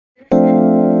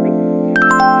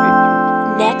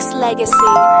Nexxlegacy.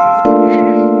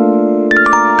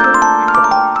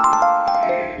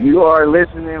 You are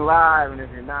listening live, and if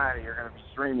you're not, you're going to be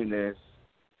streaming this,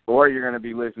 or you're going to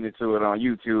be listening to it on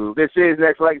YouTube. This is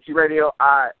Nexxlegacy Radio.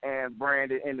 I am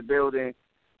Brandon in the building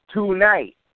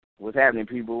tonight. What's happening,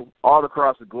 people? All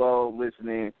across the globe,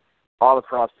 listening, all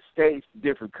across the states,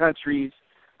 different countries.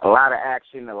 A lot of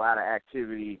action, a lot of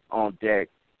activity on deck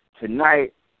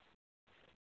tonight.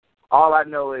 All I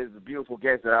know is the beautiful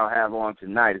guest that I'll have on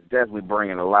tonight is definitely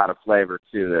bringing a lot of flavor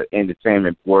to the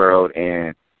entertainment world,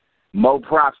 and more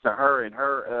props to her and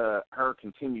her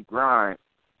continued grind.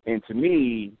 And to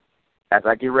me, as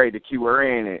I get ready to cue her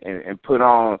in and put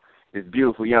on this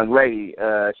beautiful young lady,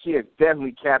 she has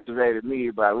definitely captivated me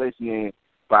by listening,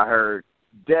 by her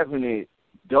definite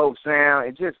dope sound,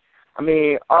 and just, I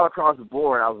mean, all across the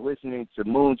board, I was listening to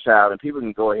Moonchild, and people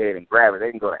can go ahead and grab it.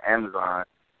 They can go to Amazon.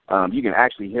 You can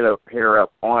actually hit her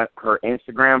up on her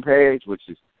Instagram page, which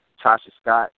is Tasha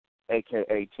Scott,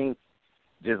 a.k.a. Tink,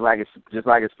 just like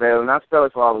it's spelled. And I spell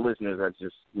it for all the listeners that's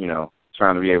just,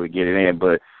 trying to be able to get it in.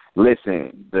 But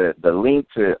listen, the link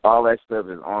to all that stuff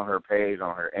is on her page,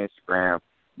 on her Instagram.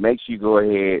 Make sure you go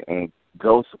ahead and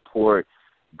go support.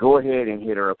 Go ahead and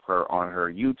hit her up on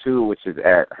her YouTube, which is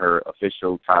at her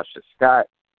official Tasha Scott.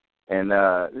 And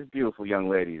this beautiful young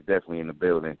lady is definitely in the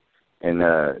building. And,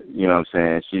 you know what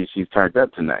I'm saying, she's turned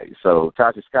up tonight. So,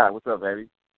 Tasha Scott, what's up, baby?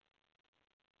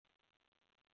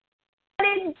 What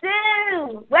it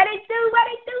do? What it do? What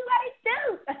it do? What it do?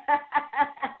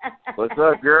 What's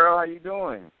up, girl? How you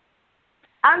doing?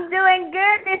 I'm doing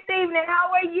good this evening.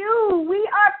 How are you? We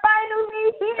are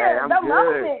finally here. Hey, I'm the good.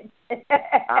 moment.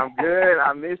 I'm good.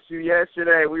 I missed you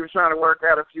yesterday. We were trying to work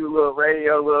out a few little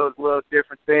radio, little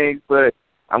different things, but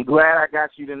I'm glad I got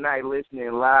you tonight listening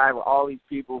live with all these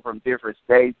people from different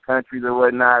states, countries, or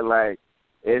whatnot. Like,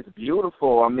 it's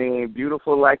beautiful. I mean,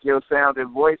 beautiful like your sound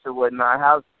and voice or whatnot.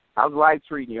 How's life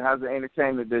treating you? How's the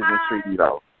entertainment business treating you,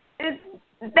 though?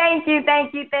 Thank you.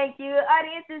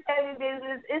 Audience entertainment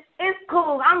business, it's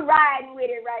cool. I'm riding with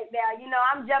it right now.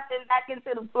 I'm jumping back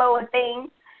into the flow of things.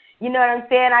 You know what I'm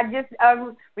saying? I just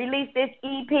released this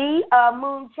EP,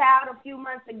 Moonchild, a few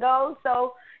months ago.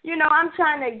 So, I'm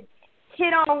trying to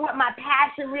hit on what my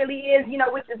passion really is,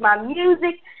 which is my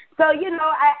music. So,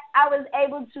 I was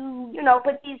able to,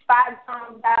 put these 5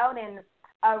 songs out and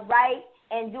write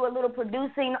and do a little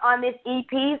producing on this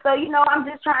EP. So, I'm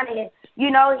just trying to,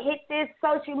 hit this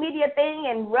social media thing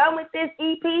and run with this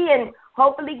EP and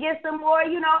hopefully get some more,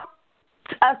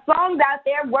 songs out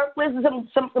there, work with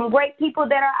some great people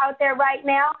that are out there right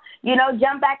now,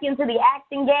 jump back into the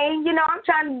acting game. I'm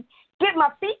trying to get my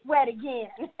feet wet again.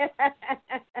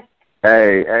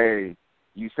 Hey,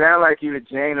 you sound like you're the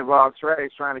Jane of all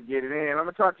trades trying to get it in. I'm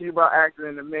going to talk to you about acting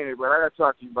in a minute, but I got to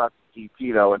talk to you about the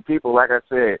EP, though. And people, like I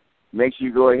said, make sure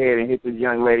you go ahead and hit this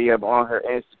young lady up on her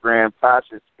Instagram,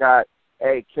 Tasha Scott,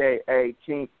 a.k.a.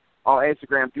 Tink, on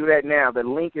Instagram. Do that now. The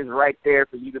link is right there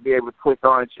for you to be able to click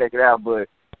on and check it out. But,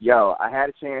 I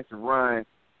had a chance to run,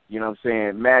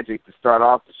 magic to start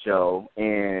off the show.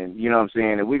 And,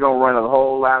 and we're going to run a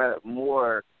whole lot of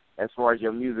more as far as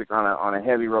your music on a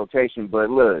heavy rotation. But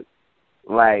look,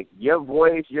 like your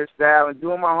voice, your style, and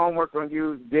doing my homework on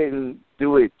you didn't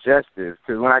do it justice.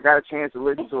 Because when I got a chance to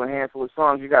listen to a handful of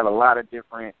songs, you got a lot of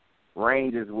different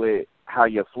ranges with how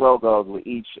your flow goes with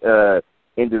each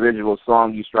individual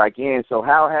song you strike in. So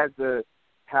how has the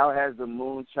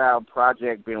Moonchild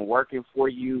project been working for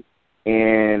you?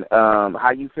 And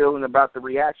how you feeling about the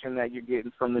reaction that you're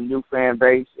getting from the new fan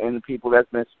base and the people that's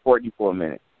been supporting you for a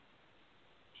minute?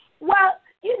 Well,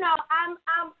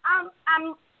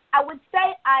 I would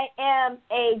say I am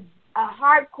a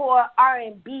hardcore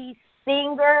R&B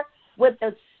singer with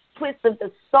a twist of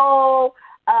the soul,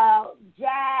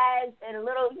 jazz, and a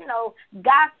little,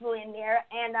 gospel in there.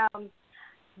 And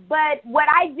but what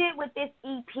I did with this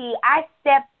EP, I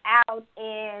stepped out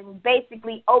and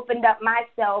basically opened up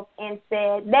myself and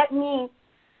said, let me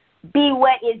be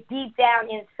what is deep down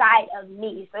inside of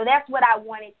me. So that's what I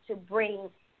wanted to bring.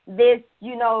 This,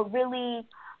 really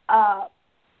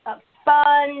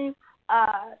fun,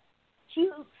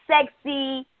 cute,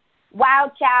 sexy,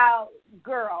 wild child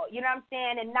girl, you know what I'm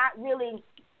saying? And not really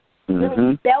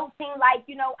belting like,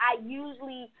 I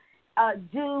usually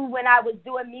do when I was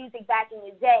doing music back in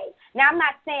the day. Now, I'm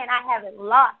not saying I haven't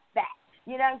lost that.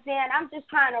 You know what I'm saying? I'm just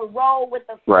trying to roll with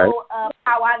the flow of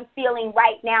how I'm feeling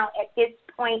right now at this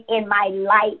point in my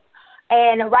life.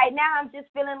 And right now, I'm just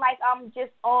feeling like I'm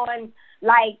just on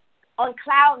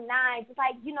cloud 9. It's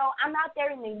like, I'm out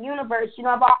there in the universe.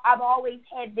 I've always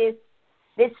had this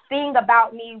thing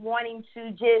about me wanting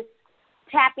to just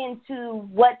tap into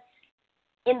what's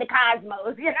in the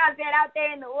cosmos, you know what I'm saying, out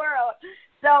there in the world.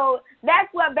 So that's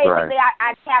what basically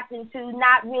I tapped into,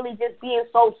 not really just being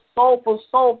so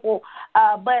soulful,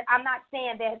 but I'm not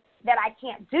saying that I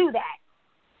can't do that.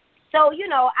 So, you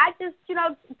know, I just, you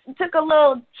know, took a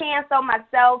little chance on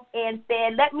myself and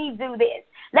said, let me do this.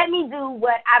 Let me do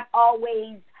what I've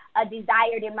always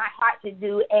desired in my heart to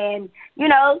do, and, you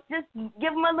know, just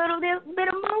give them a little bit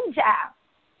of moonchild.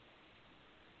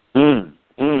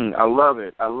 I love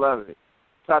it. I love it.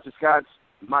 Tasha Scott's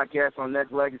my guest on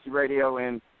Nexxlegacy Radio,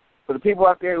 and for the people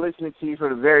out there listening to you for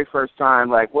the very first time,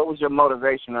 like, what was your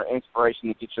motivation or inspiration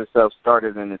to get yourself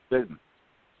started in this business?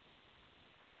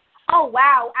 Oh,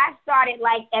 wow. I started,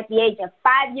 like, at the age of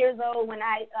 5 years old when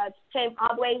I came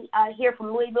all the way here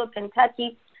from Louisville,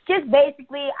 Kentucky. Just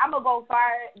basically, I'm going to go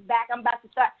far back. I'm about to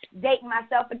start dating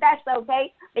myself, but that's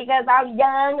okay because I'm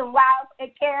young and wild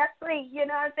and carefree, you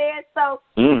know what I'm saying? So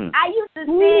I used to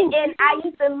sit and I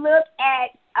used to look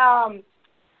at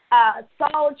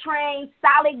Soul Train,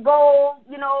 Solid Gold,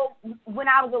 you know, when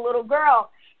I was a little girl.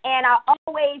 And I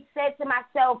always said to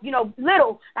myself, you know,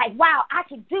 like, wow, I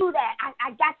could do that.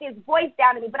 I got this voice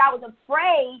down in me, but I was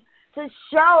afraid to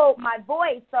show my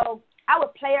voice. So I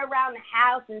would play around the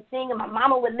house and sing, and my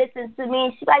mama would listen to me,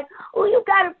 and she's like, oh, you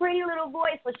got a pretty little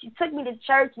voice. But she took me to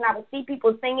church, and I would see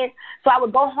people singing. So I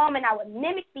would go home, and I would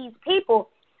mimic these people.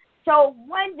 So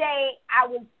one day I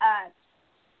was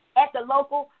at the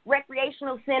local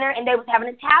recreational center, and they was having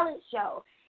a talent show.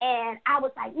 And I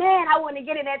was like, man, I want to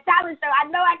get in that talent show. I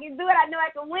know I can do it. I know I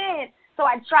can win. So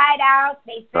I tried out.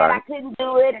 They said I couldn't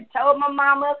do it. I told my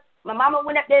mama. My mama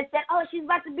went up there and said, oh, she's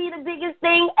about to be the biggest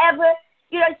thing ever.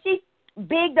 You know, she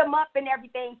bigged them up and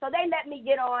everything. So they let me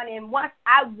get on. And once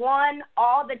I won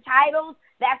all the titles,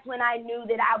 that's when I knew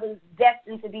that I was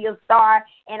destined to be a star.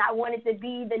 And I wanted to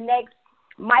be the next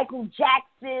Michael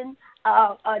Jackson,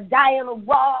 Diana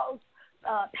Ross,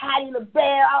 Patti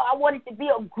LaBelle. I wanted to be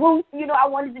a group, you know. I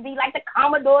wanted to be like the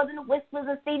Commodores and the Whistlers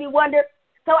and Stevie Wonder.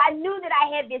 So I knew that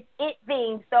I had this it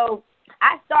thing. So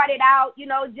I started out, you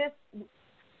know, just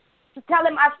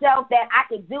telling myself that I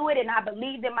could do it, and I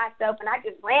believed in myself, and I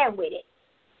just ran with it.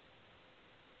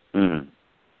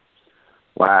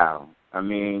 Wow. I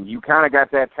mean, you kind of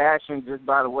got that passion just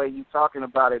by the way you're talking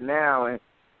about it now, and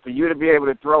for you to be able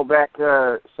to throw back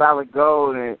Solid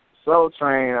Gold and Soul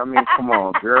Train, I mean, come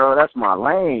on, girl, that's my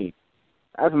lane.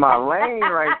 That's my lane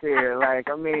right there. Like,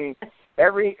 I mean,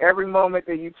 every moment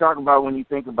that you talk about when you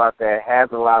think about that has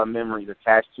a lot of memories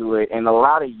attached to it, and a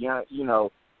lot of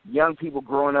young people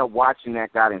growing up watching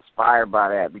that got inspired by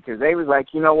that because they was like,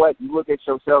 you know what, you look at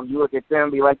yourself, you look at them,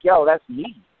 be like, yo, that's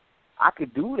me. I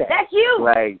could do that. That's you.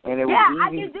 Like, and it was easy. I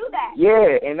could do that.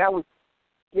 Yeah, and that was,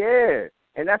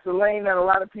 and that's a lane that a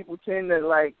lot of people tend to,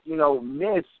 like, you know,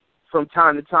 miss from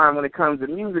time to time when it comes to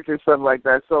music and stuff like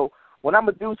that. So what I'm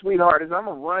gonna do, sweetheart, is I'm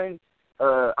gonna run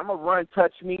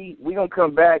Touch Me. We're gonna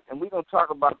come back and we're gonna talk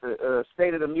about the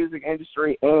state of the music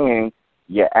industry and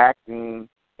your acting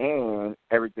and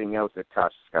everything else that Tasha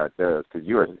Scott does, because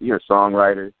you're a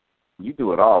songwriter. You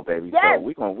do it all, baby. Yes. So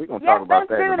we're gonna talk about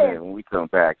that in a minute when we come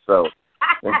back. So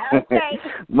okay.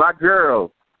 My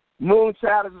girl,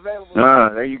 Moonchild is available.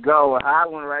 There you go. A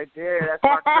hot one right there. That's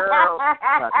my girl.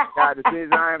 Tasha Scott, this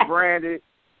is I Am Branded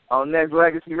on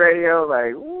Nexxlegacy Radio.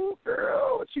 Like, ooh,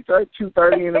 girl, she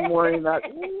 2:30 in the morning,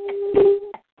 knocking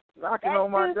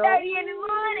on my door. 2:30 in the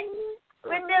morning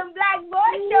with them black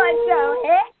boy shorts on.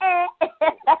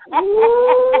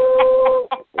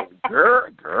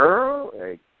 Girl,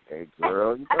 hey,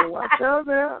 girl, you better watch out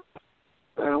now.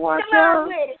 Better watch out.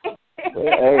 Hey,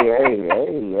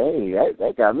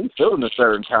 that got me feeling a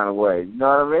certain kind of way. You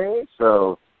know what I mean?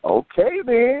 So, okay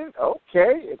then.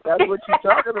 Okay, if that's what you're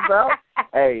talking about.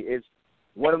 Hey, it's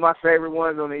one of my favorite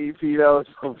ones on the EP, though,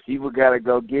 so people got to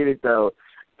go get it, though.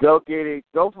 Go get it.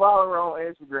 Go follow her on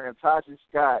Instagram, Tasha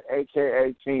Scott,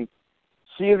 a.k.a. Tink.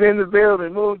 She is in the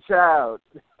building, Moonchild.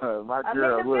 My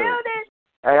girl, I'm in the building.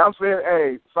 Hey, I'm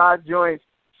feeling, 5 joints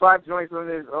on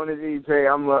this EP.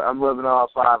 I'm loving all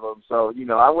 5 of them. So, you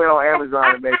know, I went on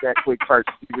Amazon to make that quick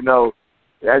purchase, even though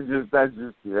that's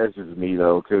just me,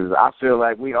 though, because I feel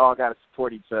like we all got to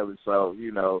support each other. So,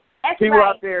 you know, that's people right.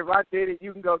 out there, if I did it,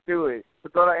 you can go do it. So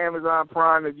go to Amazon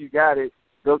Prime if you got it.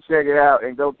 Go check it out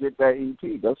and go get that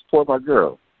EP. Go support my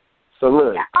girl. So,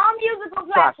 look. Yeah, all musical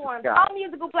platforms.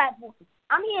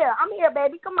 I'm here,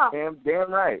 baby. Come on.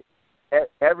 Damn right.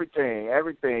 Everything,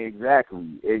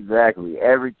 exactly.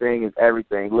 Everything is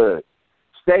everything. Look,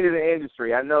 state of the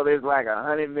industry. I know there's like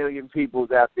 100 million people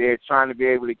out there trying to be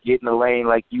able to get in the lane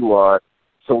like you are.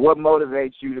 So what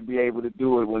motivates you to be able to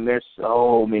do it when there's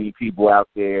so many people out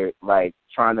there, like,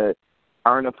 trying to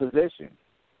earn a position?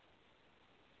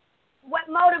 What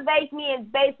motivates me is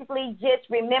basically just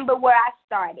remember where I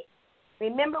started.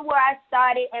 Remember where I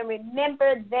started, and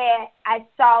remember that I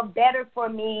saw better for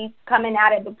me coming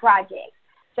out of the project.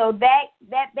 So that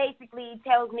basically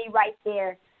tells me right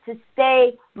there to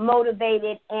stay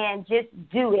motivated and just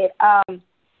do it.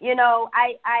 You know,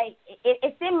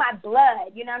 it's in my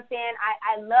blood. You know what I'm saying?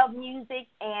 I love music,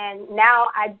 and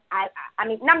now I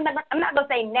mean, I'm not gonna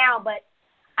say now, but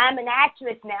I'm an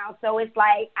actress now, so it's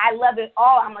like I love it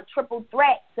all. I'm a triple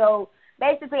threat. So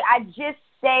basically, I just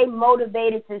stay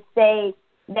motivated to say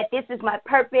that this is my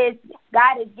purpose.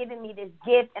 God has given me this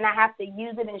gift, and I have to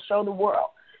use it and show the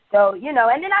world. So, you know,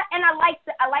 and then I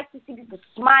like to see people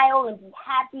smile and be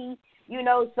happy, you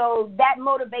know, so that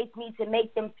motivates me to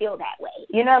make them feel that way.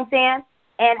 You know what I'm saying?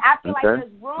 And I feel like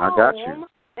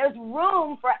there's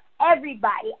room for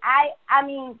everybody. I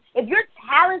mean, if you're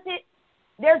talented,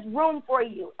 there's room for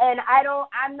you. And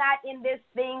I'm not in this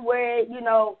thing where, you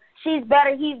know, she's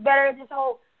better, he's better, this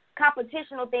whole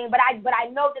competitional thing, but I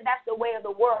know that that's the way of the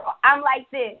world. I'm like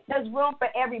this. There's room for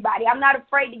everybody. I'm not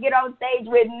afraid to get on stage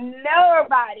with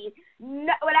nobody.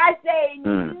 No, when I say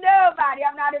nobody,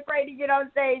 I'm not afraid to get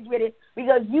on stage with it,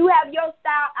 because you have your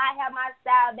style, I have my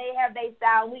style, they have their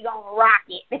style, we gonna rock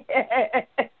it.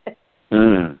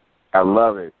 I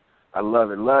love it. Love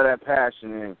that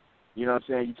passion. And you know what I'm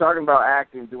saying? You're talking about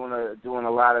acting, doing a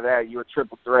lot of that. You're a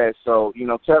triple threat. So, you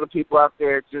know, tell the people out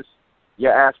there just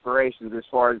your aspirations as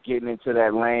far as getting into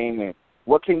that lane, and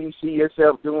what can you see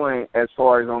yourself doing as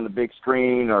far as on the big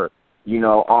screen or, you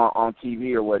know, on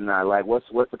TV or whatnot? Like, what's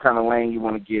the kind of lane you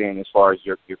want to get in as far as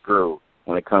your groove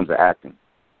when it comes to acting?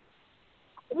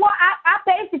 Well, I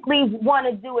basically want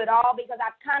to do it all, because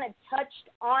I've kind of touched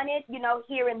on it, you know,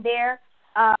 here and there.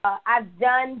 I've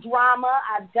done drama,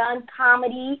 I've done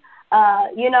comedy,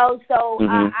 you know, so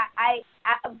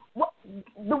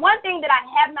the one thing that I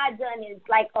have not done is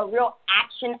like a real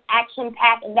action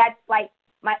pack, and that's like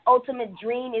my ultimate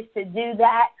dream is to do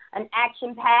that, an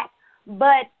action pack.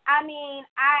 But I mean,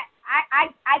 I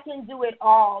can do it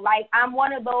all. Like, I'm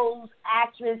one of those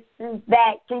actresses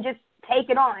that can just take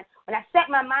it on. When I set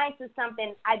my mind to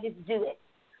something, I just do it.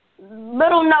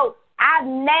 Little note, I've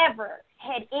never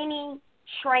had any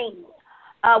training.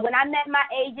 When I met my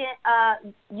agent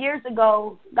years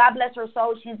ago, God bless her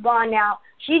soul, she's gone now,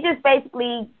 she just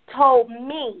basically told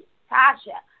me,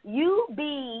 Tasha, you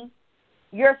be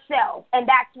yourself, and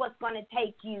that's what's going to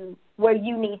take you where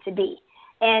you need to be.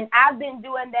 And I've been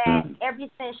doing that ever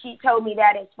since she told me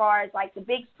that, as far as like the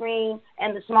big screen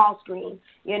and the small screen,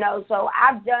 you know. So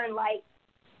I've done like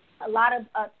a lot of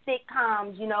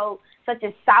sitcoms, you know, such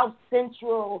as South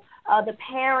Central, The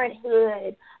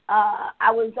Parenthood.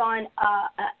 I was on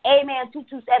A-Man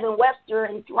 227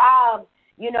 Western, Thrive.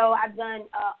 You know, I've done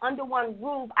Under One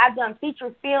Roof. I've done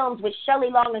feature films with Shelley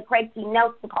Long and Craig T.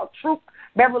 Nelson called Troop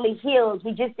Beverly Hills.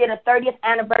 We just did a 30th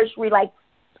anniversary, like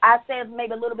I said,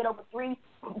 maybe a little bit over 3-4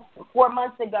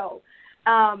 months ago.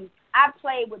 I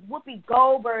played with Whoopi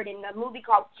Goldberg in a movie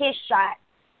called Kiss Shot.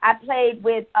 I played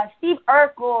with Steve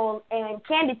Urkel and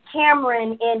Candace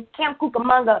Cameron in Camp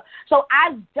Cucamonga. So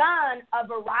I've done a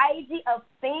variety of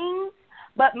things,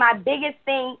 but my biggest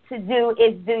thing to do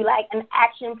is do like an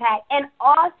action pack. And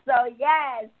also,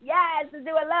 yes, to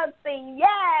do a love scene,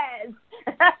 yes.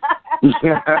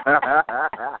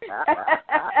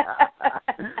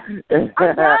 I'm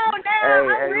grown now.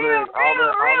 I'm real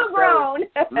grown.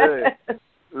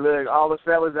 Look, all the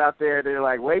fellas out there, they're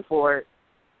like, wait for it.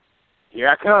 Here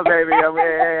I come, baby.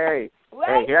 Hey,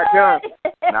 here I come.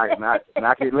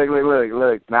 Knock it,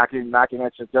 look, knocking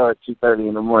at your door at 2:30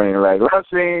 in the morning. Like, love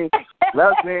scene.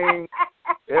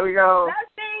 There we go.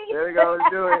 Let's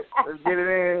do it. Let's get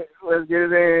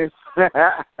it in.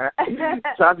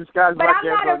 Tasha Scott's my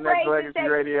guest on Nexxlegacy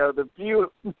Radio. The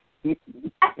few.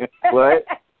 What?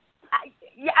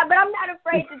 Yeah, but I'm not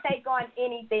afraid to take on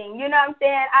anything. You know what I'm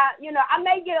saying? I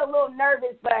may get a little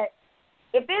nervous, but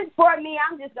if it's for me,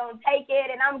 I'm just going to take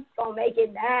it, and I'm just going to make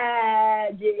it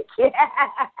magic.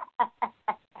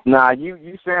 Nah,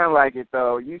 you sound like it,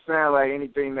 though. You sound like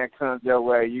anything that comes your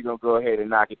way, you're going to go ahead and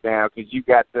knock it down, because you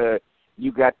got that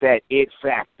it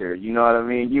factor. You know what I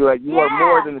mean? You are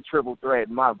more than a triple threat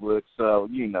in my book, so,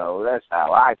 you know, that's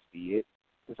how I see it.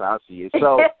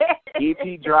 So,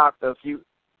 EP dropped a few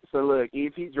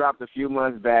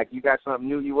months back. You got something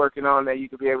new you working on that you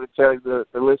could be able to tell the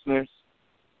listeners?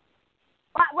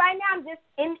 Right now, I'm just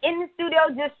in the studio,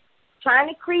 just trying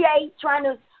to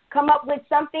come up with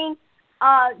something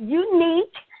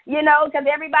unique, you know, because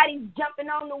everybody's jumping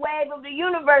on the wave of the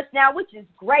universe now, which is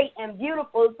great and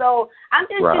beautiful. So I'm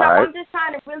just, I'm just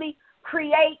trying to really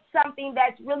create something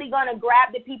that's really going to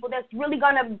grab the people, that's really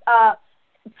going to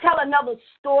tell another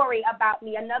story about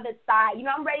me, another side. You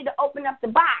know, I'm ready to open up the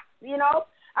box, you know.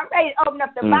 I'm ready to open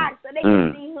up the box so they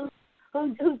can see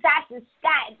who Tasha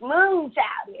Scott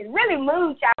Moonchild is. Really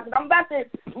Moonchild, because I'm about to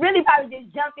really probably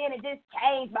just jump in and just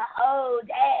change my whole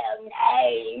damn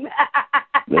name.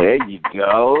 There you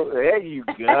go. There you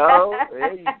go.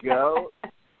 There you go.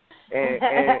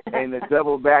 And to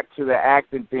double back to the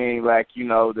acting thing, like, you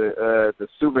know, the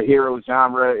superhero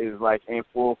genre is like in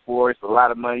full force. A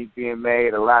lot of money being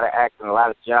made, a lot of acting, a lot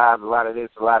of jobs, a lot of this,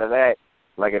 a lot of that.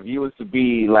 Like, if you was to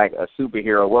be like a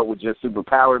superhero, what would your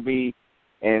superpower be?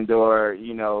 And or,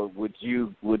 you know, would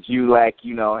you like,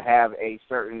 you know, have a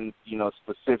certain, you know,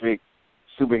 specific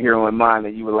superhero in mind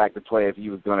that you would like to play if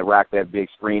you was going to rock that big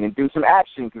screen and do some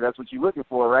action? Because that's what you're looking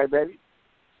for, right, baby?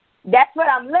 That's what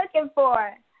I'm looking for.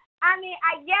 I mean,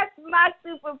 I guess my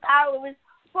superpower is,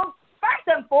 well, first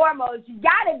and foremost, you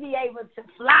got to be able to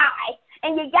fly,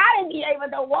 and you got to be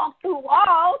able to walk through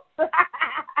walls. So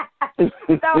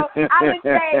I would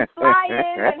say flying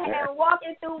and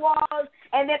walking through walls,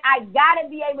 and then I got to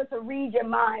be able to read your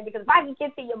mind, because if I can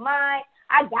get to your mind,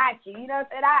 I got you. You know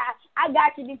what I'm saying? I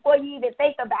got you before you even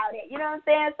think about it. You know what I'm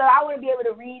saying? So I want to be able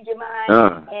to read your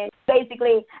mind, and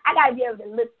basically I got to be able to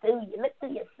look through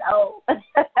your soul.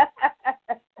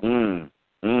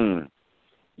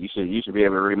 You should be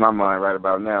able to read my mind right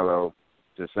about now, though.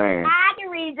 Just saying. I can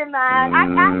read your mind. I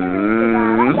can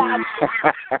read your mind.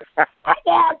 I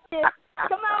got you.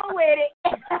 Come on with it.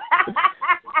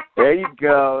 There you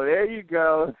go. There you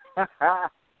go.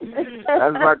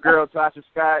 That's my girl, Tasha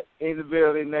Scott, in the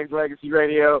building, Nexxlegacy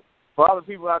Radio. For all the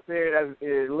people out there that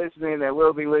is listening, that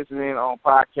will be listening on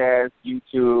podcast,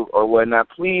 YouTube, or whatnot,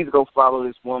 please go follow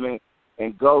this woman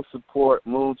and go support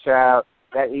Moonchild.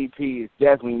 That EP is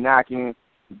definitely knocking.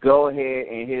 Go ahead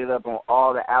and hit it up on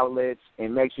all the outlets,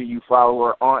 and make sure you follow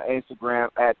her on Instagram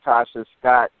at Tasha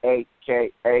Scott,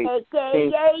 a.k.a.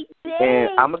 And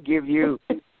I'm gonna give you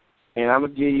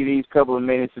these couple of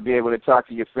minutes to be able to talk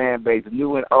to your fan base,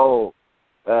 new and old.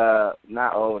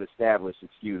 Not old, established,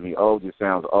 excuse me. Old just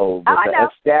sounds old. But the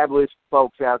established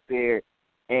folks out there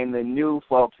and the new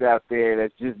folks out there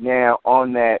that's just now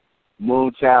on that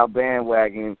Moonchild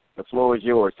bandwagon, the floor is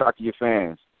yours. Talk to your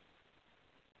fans.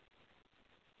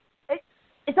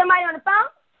 Is somebody on the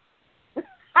phone?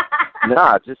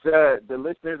 Nah, just the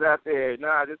listeners out there.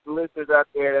 Nah, just the listeners out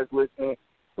there that's listening.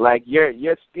 Like your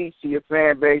speech to your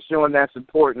fan base, showing that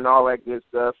support and all that good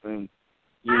stuff, and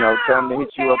you know, tell them to hit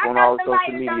you up on all the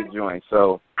social media joints.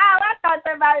 So. I thought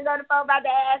somebody was on the phone about to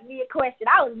ask me a question.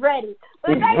 I was ready.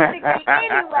 But basically,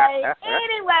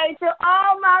 anyway, to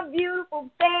all my beautiful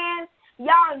fans,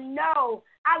 y'all know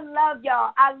I love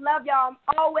y'all. I love y'all. I'm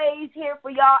always here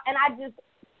for y'all, and I just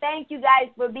thank you guys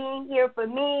for being here for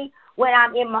me when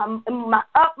I'm in my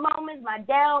up moments, my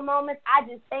down moments. I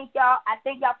just thank y'all. I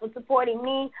thank y'all for supporting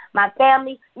me, my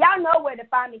family. Y'all know where to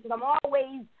find me, because I'm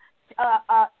always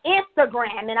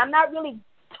Instagram, and I'm not really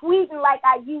tweeting like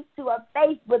I used to, or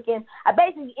Facebook, and I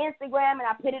basically Instagram and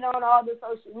I put it on all the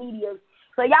social medias.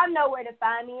 So y'all know where to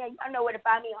find me. Y'all know where to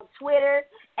find me on Twitter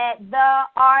at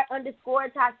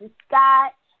 @the_Tasha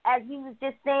Scott. As we was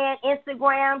just saying,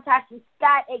 Instagram, Tasha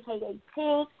Scott, a.k.a.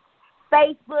 Tink.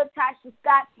 Facebook, Tasha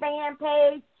Scott fan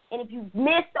page. And if you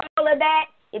missed all of that,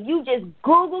 if you just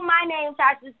Google my name,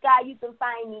 Tasha Scott, you can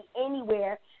find me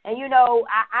anywhere. And, you know,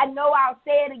 I know I'll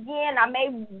say it again. I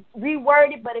may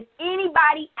reword it, but if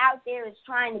anybody out there is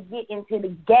trying to get into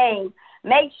the game,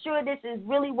 make sure this is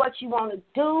really what you want to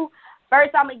do.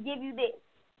 First, I'm going to give you this.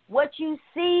 What you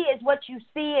see is what you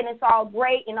see, and it's all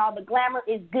great, and all the glamour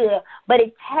is good. But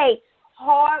it takes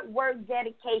hard work,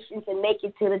 dedication to make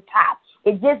it to the top.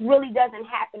 It just really doesn't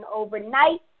happen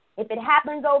overnight. If it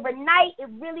happens overnight, it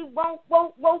really won't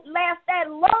last that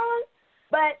long.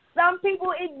 But some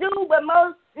people it do, but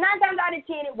 9 times out of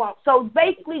 10 it won't. So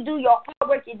basically do your hard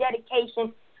work, your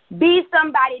dedication. Be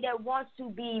somebody that wants to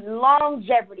be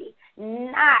longevity,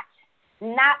 not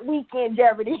weekend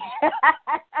jeopardy.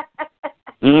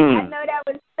 I know that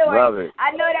was short. Love it.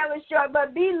 I know that was short,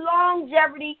 but be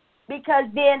longevity, because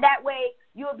then that way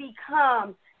you'll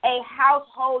become a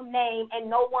household name and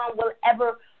no one will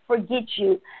ever forget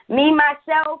you. Me,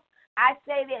 myself, I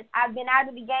say this. I've been out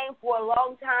of the game for a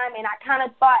long time, and I kind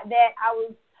of thought that I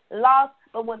was lost.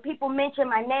 But when people mention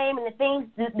my name and the things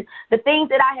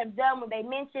that I have done, when they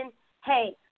mention,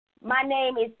 hey, my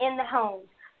name is in the homes.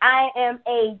 I am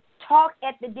a talk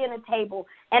at the dinner table,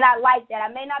 and I like that. I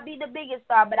may not be the biggest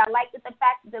star, but I like the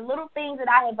fact that the little things that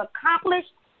I have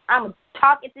accomplished, I'm a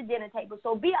talk at the dinner table.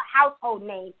 So be a household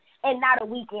name and not a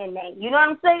weekend name. You know what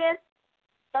I'm saying?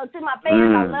 So to my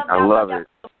fans, I love y'all. Y'all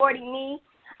supporting me.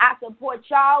 I support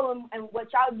y'all and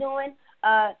what y'all doing.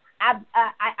 I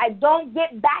I don't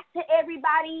get back to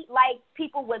everybody like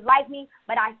people would like me,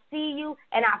 but I see you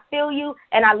and I feel you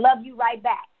and I love you right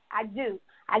back. I do.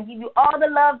 I give you all the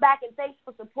love back and thanks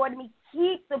for supporting me.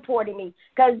 Keep supporting me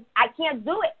because I can't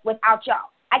do it without y'all.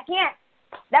 I can't.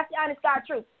 That's the honest God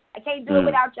truth. I can't do it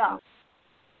without y'all.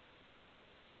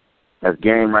 That's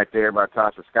game right there by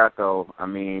Tasha Scott, though. I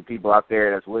mean, people out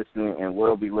there that's listening and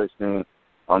will be listening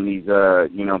on these,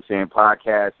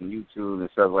 podcasts and YouTube and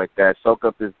stuff like that, soak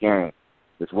up this game.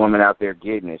 This woman out there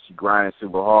getting it. She grinding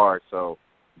super hard. So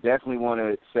definitely want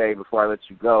to say before I let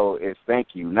you go is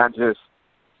thank you. Not just,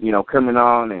 coming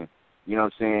on and,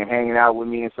 hanging out with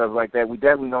me and stuff like that. We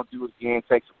definitely don't do it again.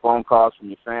 Take some phone calls from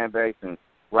your fan base and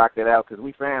rock it out because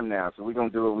we fam now. So we're going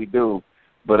to do what we do.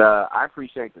 But I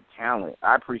appreciate the talent.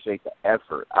 I appreciate the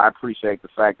effort. I appreciate the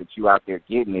fact that you out there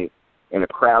getting it in a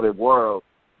crowded world,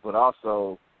 but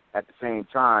also at the same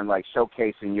time, like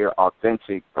showcasing your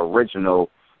authentic, original,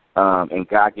 and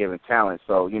God-given talent.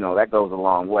 So, that goes a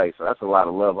long way. So that's a lot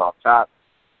of love off top.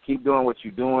 Keep doing what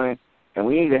you're doing, and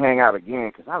we need to hang out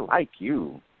again because I like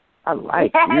you. I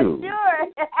like you. Sure.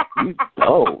 You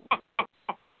dope.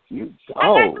 You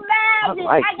dope. I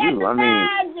like you. I mean,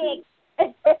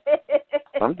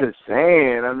 I'm just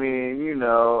saying, I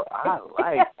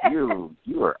like you.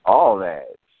 You are all that.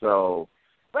 So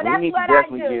but we need to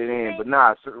definitely get it in. But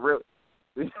nah,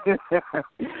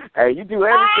 hey, you do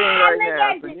everything right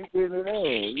now, so you get it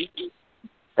in.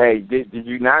 Hey, did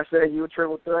you not say you were a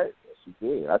triple threat? Yes, you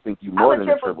did. I think you more than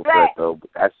a triple threat, though. But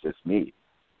that's just me.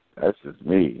 That's just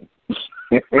me.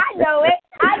 I know it,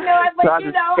 but I know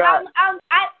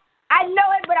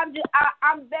it, but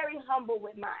I'm very humble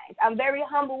with mine. I'm very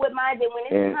humble with mine, and when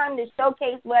it's time to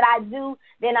showcase what I do,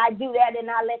 then I do that, and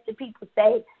I let the people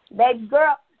say, baby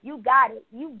girl, you got it.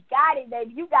 You got it,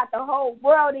 baby. You got the whole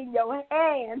world in your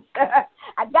hands.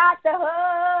 I got the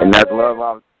whole and that's love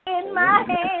off in my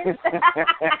hands.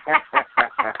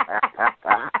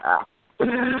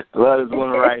 Love this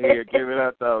woman right here. Give it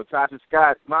up, though. Tasha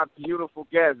Scott, my beautiful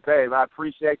guest, babe. I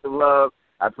appreciate the love.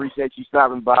 I appreciate you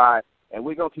stopping by. And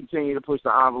we're going to continue to push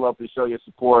the envelope and show your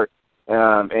support.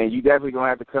 And you definitely going to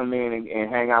have to come in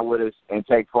and hang out with us and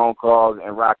take phone calls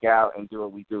and rock out and do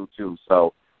what we do, too.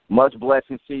 So much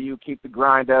blessings to you. Keep the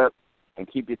grind up and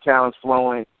keep your talents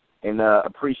flowing. And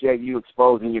appreciate you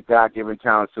exposing your God-given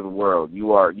talents to the world.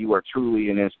 You are truly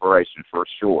an inspiration for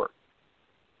sure.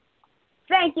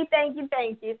 Thank you.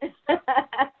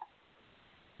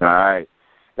 All right.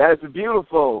 That is a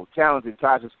beautiful, talented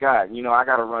Tasha Scott. I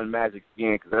got to run Magic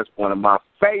again because that's one of my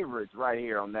favorites right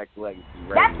here on Nexxlegacy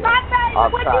Radio. That's my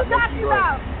favorite. What you talking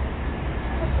about?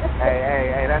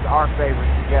 Hey, that's our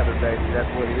favorite together, baby. That's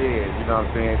what it is. You know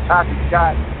what I'm saying? Tasha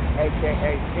Scott,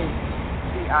 a.k.a.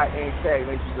 T-I-N-K.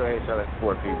 Make sure you go ahead and show that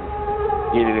support, people.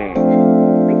 Get it in.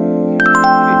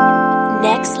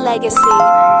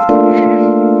 Nexxlegacy.